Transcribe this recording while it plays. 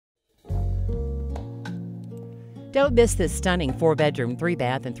Don't miss this stunning 4-bedroom,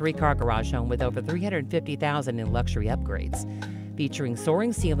 3-bath, and 3-car garage home with over $350,000 in luxury upgrades. Featuring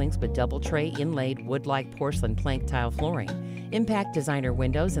soaring ceilings with double tray inlaid wood-like porcelain plank tile flooring, impact designer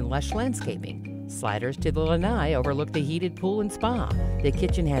windows, and lush landscaping. Sliders to the lanai overlook the heated pool and spa. The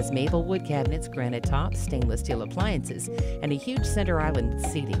kitchen has maple wood cabinets, granite tops, stainless steel appliances, and a huge center island with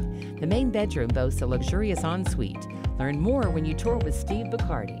seating. The main bedroom boasts a luxurious ensuite. Learn more when you tour with Steve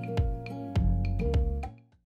Bacardi.